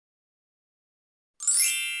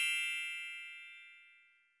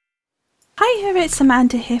Hi, it's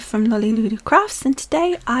Amanda here from Lolli Lulu Crafts, and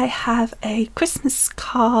today I have a Christmas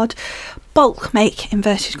card bulk make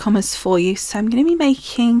inverted commas for you. So I'm going to be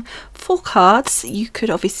making 4 cards. You could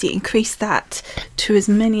obviously increase that to as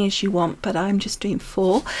many as you want, but I'm just doing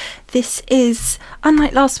 4. This is,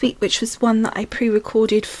 unlike last week, which was one that I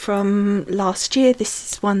pre-recorded from last year,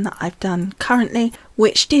 this is one that I've done currently,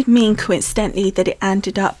 which did mean coincidentally that it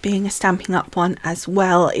ended up being a Stampin' Up one as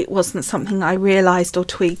well. It wasn't something I realised or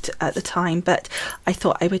twigged at the time, but I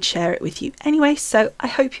thought I would share it with you anyway. So I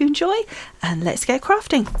hope you enjoy, and let's get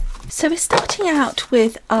crafting. So we're starting out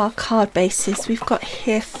with our card bases. We've got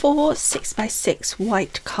here 4 6x6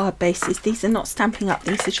 white card bases. These are not Stampin' Up,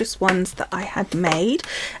 these are just ones that I had made,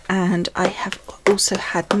 and I have also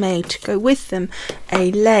had made to go with them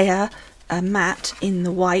a layer, a mat in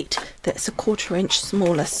the white that's a 1/4 inch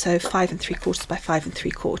smaller, so 5 3/4 by 5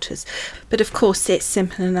 3/4. But of course it's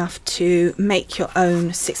simple enough to make your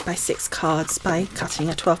own 6x6 cards by cutting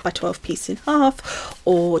a 12 by 12 piece in half,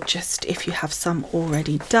 or just if you have some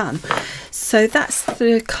already done. So that's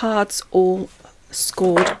the cards all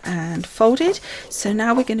scored and folded. So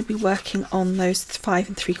now we're going to be working on those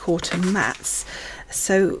 5 3/4 mats.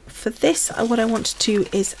 So for this, what I want to do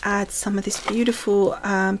is add some of this beautiful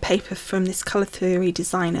paper from this Colour Theory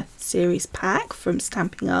Designer series pack from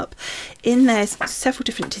Stampin' Up. In there's several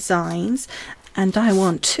different designs, and I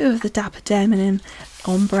want 2 of the Dapper Denim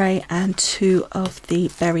ombre and 2 of the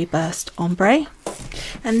Berry Burst ombre.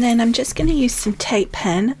 And then I'm just going to use some tape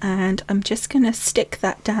pen, and I'm just going to stick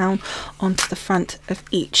that down onto the front of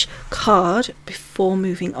each card before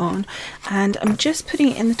moving on. And I'm just putting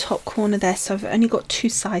it in the top corner there, so I've only got 2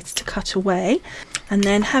 sides to cut away. And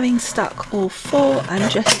then having stuck all 4, I'm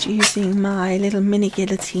just using my little mini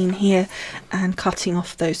guillotine here and cutting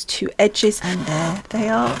off those 2 edges, and there they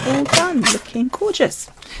are, all done, looking gorgeous.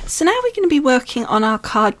 So now we're going to be working on our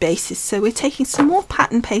card bases. So we're taking some more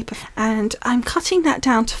pattern paper, and I'm cutting that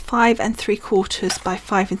down to 5 3/4 by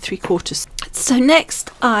 5 3/4. So next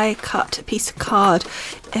I cut a piece of card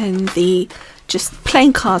in the just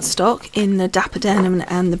plain cardstock in the Dapper Denim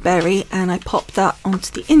and the Berry, and I popped that onto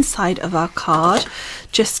the inside of our card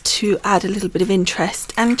just to add a little bit of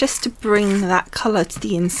interest and just to bring that colour to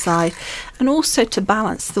the inside, and also to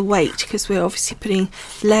balance the weight, because we're obviously putting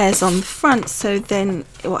layers on the front. So then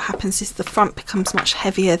what happens is the front becomes much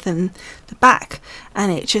heavier than the back,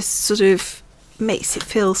 and it just sort of makes it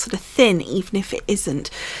feel sort of thin even if it isn't.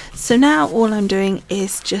 So now all I'm doing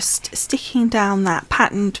is just sticking down that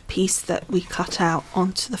patterned piece that we cut out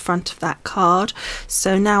onto the front of that card.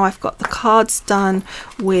 So now I've got the cards done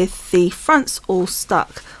with the fronts all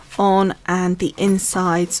stuck on and the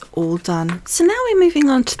insides all done. So now we're moving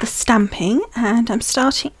on to the stamping, and I'm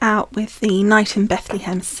starting out with the Night in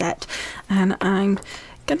Bethlehem set, and I'm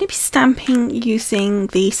going to be stamping using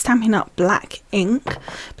the Stampin' Up black ink,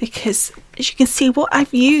 because as you can see, what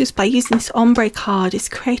I've used by using this ombre card is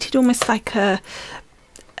created almost like a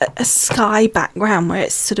sky background, where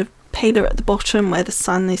it's sort of paler at the bottom where the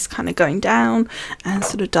sun is kind of going down, and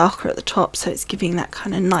sort of darker at the top, so it's giving that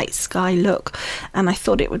kind of night sky look. And I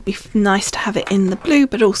thought it would be nice to have it in the blue,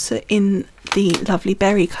 but also in the lovely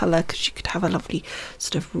berry colour, because you could have a lovely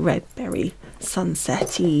sort of red berry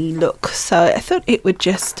sunsetty look. So I thought it would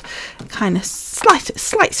just kind of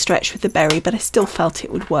slight stretch with the berry, but I still felt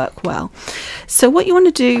it would work well. So what you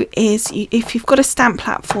want to do is, if you've got a stamp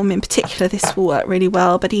platform in particular, this will work really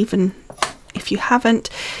well, but even if you haven't,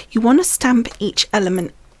 you want to stamp each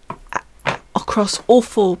element across all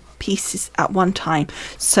 4 pieces at one time.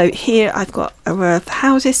 So here I've got a row of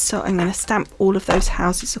houses, so I'm going to stamp all of those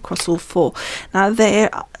houses across all 4. Now they're,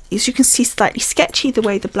 as you can see, slightly sketchy the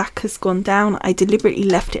way the black has gone down. I deliberately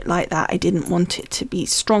left it like that. I didn't want it to be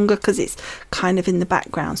stronger because it's kind of in the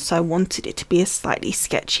background, so I wanted it to be a slightly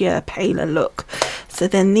sketchier, paler look. So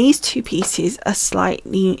then these 2 pieces are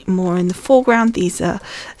slightly more in the foreground. These are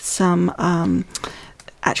some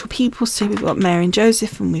actual people, so we've got Mary and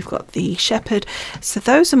Joseph, and we've got the shepherd, so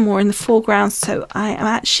those are more in the foreground. So I am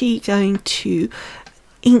actually going to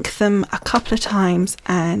ink them a couple of times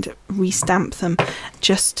and restamp them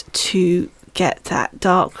just to get that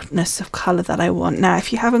darkness of colour that I want. Now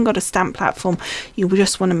if you haven't got a stamp platform, you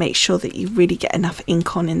just want to make sure that you really get enough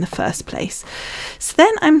ink on in the first place. So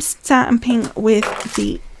then I'm stamping with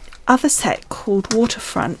the other set called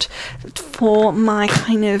Waterfront for my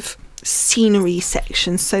kind of scenery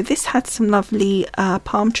section. So this had some lovely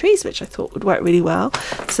palm trees, which I thought would work really well.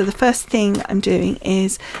 So the first thing I'm doing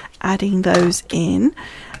is adding those in,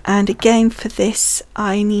 and again for this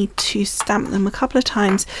I need to stamp them a couple of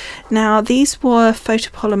times. Now these were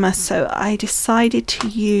photopolymer, so I decided to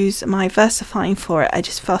use my VersaFine for it. I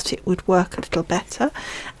just felt it would work a little better,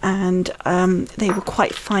 and they were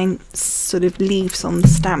quite fine sort of leaves on the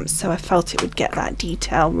stamps, so I felt it would get that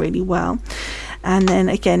detail really well. And then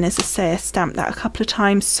again, as I say, I stamped that a couple of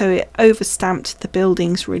times, so it over stamped the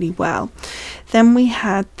buildings really well. Then we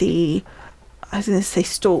had the, I was going to say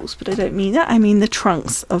stalks, but I don't mean that, I mean the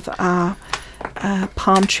trunks of our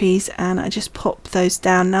palm trees, and I just popped those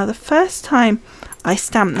down. Now the first time I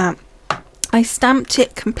stamped that, I stamped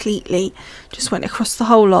it completely, just went across the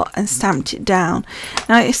whole lot and stamped it down.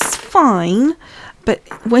 Now it's fine, but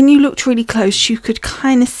when you looked really close you could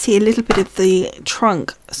kind of see a little bit of the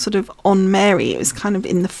trunk sort of on Mary. It was kind of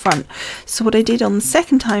in the front. So what I did on the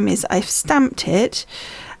second time is I stamped it,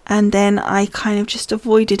 and then I kind of just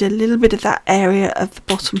avoided a little bit of that area of the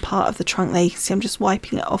bottom part of the trunk there. You can see I'm just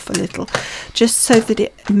wiping it off a little, just so that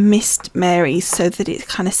it missed Mary, so that it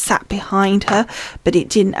kind of sat behind her, but it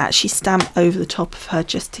didn't actually stamp over the top of her,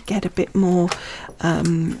 just to get a bit more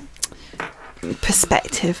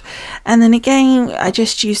perspective. And then again I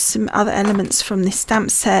just used some other elements from this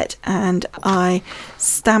stamp set, and I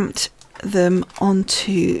stamped them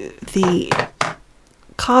onto the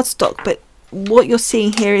cardstock. But what you're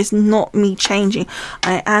seeing here is not me changing.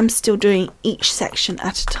 I am still doing each section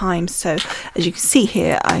at a time. So as you can see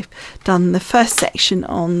here, I've done the first section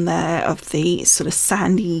on there of the sort of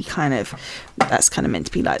sandy kind of, that's kind of meant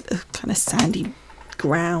to be like the kind of sandy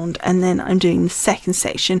ground, and then I'm doing the second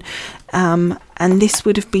section, and this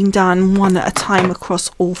would have been done one at a time across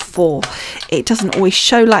all four. It doesn't always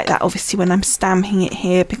show like that obviously when I'm stamping it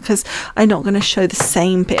here, because I'm not going to show the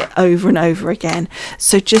same bit over and over again,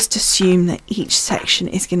 so just assume that each section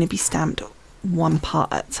is going to be stamped one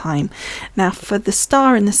part at a time. Now for the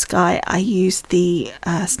star in the sky I used the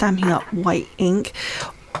Stampin' Up white ink.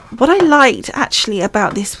 What I liked actually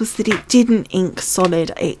about this was that it didn't ink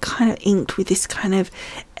solid. It kind of inked with this kind of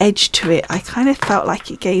edge to it. I kind of felt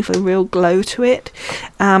like it gave a real glow to it.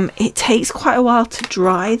 It takes quite a while to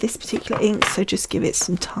dry, this particular ink, so just give it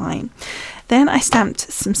some time. Then I stamped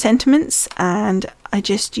some sentiments, and I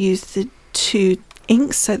just used the two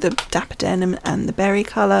inks, so the Dapper Denim and the berry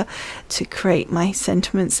colour, to create my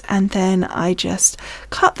sentiments, and then I just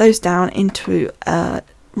cut those down into a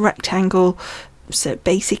rectangle. So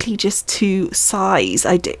basically just to size.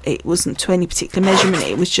 It wasn't to any particular measurement,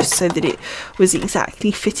 it was just so that it was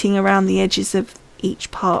exactly fitting around the edges of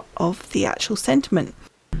each part of the actual sentiment.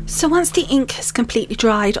 So once the ink has completely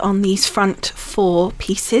dried on these front four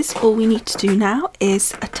pieces, all we need to do now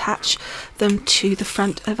is attach them to the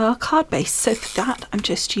front of our card base. So for that I'm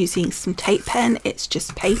just using some tape pen. It's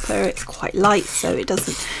just paper, it's quite light, so it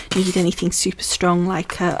doesn't need anything super strong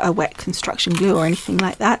like a wet construction glue or anything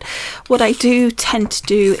like that. What I do tend to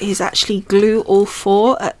do is actually glue all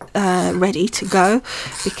four ready to go,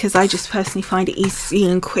 because I just personally find it easy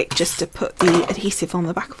and quick just to put the adhesive on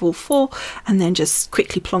the back of all four and then just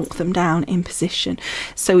quickly plonk them down in position.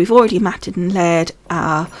 So we've already matted and layered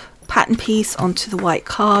our pattern piece onto the white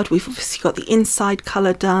card. We've obviously got the inside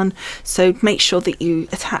colour done, so make sure that you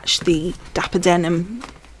attach the Dapper Denim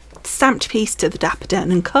stamped piece to the Dapper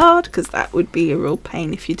Denim card, because that would be a real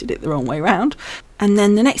pain if you did it the wrong way around. And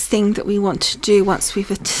then the next thing that we want to do once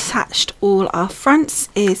we've attached all our fronts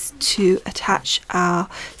is to attach our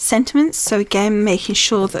sentiments. So again, making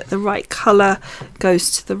sure that the right colour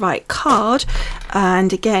goes to the right card.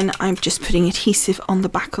 And again, I'm just putting adhesive on the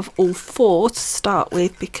back of all four to start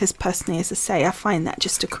with, because personally, as I say, I find that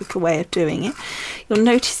just a quicker way of doing it. You'll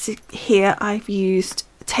notice here I've used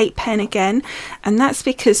tape pen again, and that's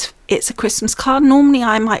because it's a Christmas card. Normally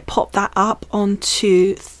I might pop that up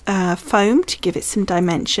onto foam to give it some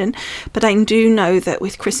dimension, but I do know that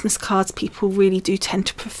with Christmas cards people really do tend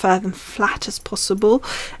to prefer them flat as possible,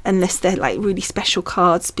 unless they're like really special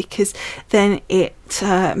cards, because then it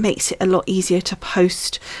makes it a lot easier to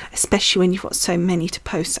post, especially when you've got so many to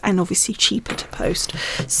post, and obviously cheaper to post.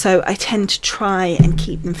 So I tend to try and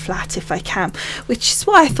keep them flat if I can, which is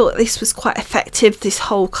why I thought this was quite effective, this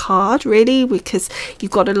whole card really, because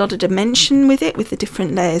you've got a lot of dimension with it, with the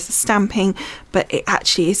different layers of stamping, but it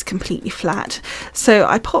actually is completely flat. So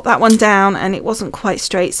I popped that one down and it wasn't quite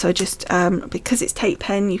straight, so I just because it's tape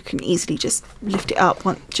pen, you can easily just lift it up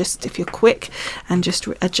just if you're quick and just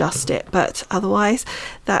adjust it. But otherwise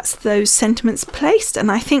that's those sentiments placed,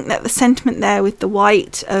 and I think that the sentiment there with the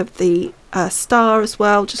white of the star as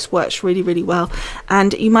well, just works really well.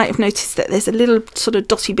 And you might have noticed that there's a little sort of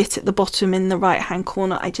dotty bit at the bottom in the right hand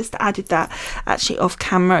corner. I just added that actually off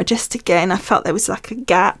camera, just again I felt there was like a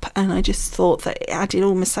gap, and I just thought that it added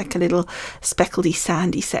almost like a little speckledy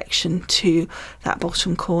sandy section to that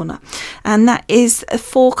bottom corner. And that is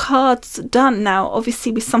 4 cards done. Now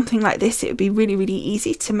obviously with something like this it would be really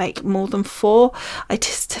easy to make more than 4. I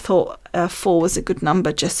just thought 4 was a good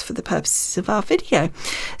number just for the purposes of our video.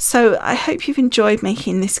 So I hope you've enjoyed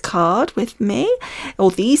making this card with me,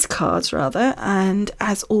 or these cards rather, and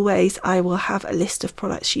as always I will have a list of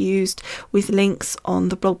products used with links on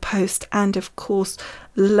the blog post, and of course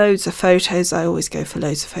loads of photos. I always go for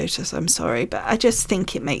loads of photos, I'm sorry, but I just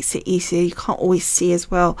think it makes it easier. You can't always see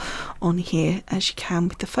as well on here as you can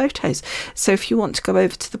with the photos. So if you want to go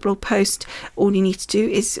over to the blog post, all you need to do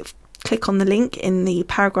is click on the link in the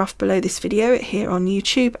paragraph below this video here on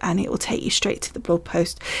YouTube, and it will take you straight to the blog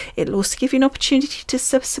post. It'll also give you an opportunity to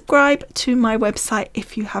subscribe to my website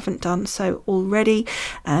if you haven't done so already.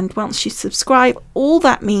 And once you subscribe, all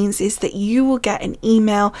that means is that you will get an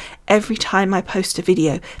email every time I post a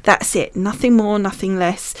video. That's it, nothing more, nothing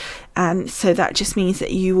less. And so that just means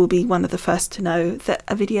that you will be one of the first to know that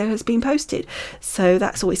a video has been posted. So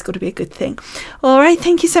that's always got to be a good thing. All right,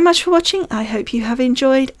 thank you so much for watching. I hope you have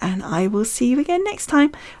enjoyed, and I will see you again next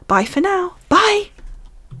time. Bye for now. Bye.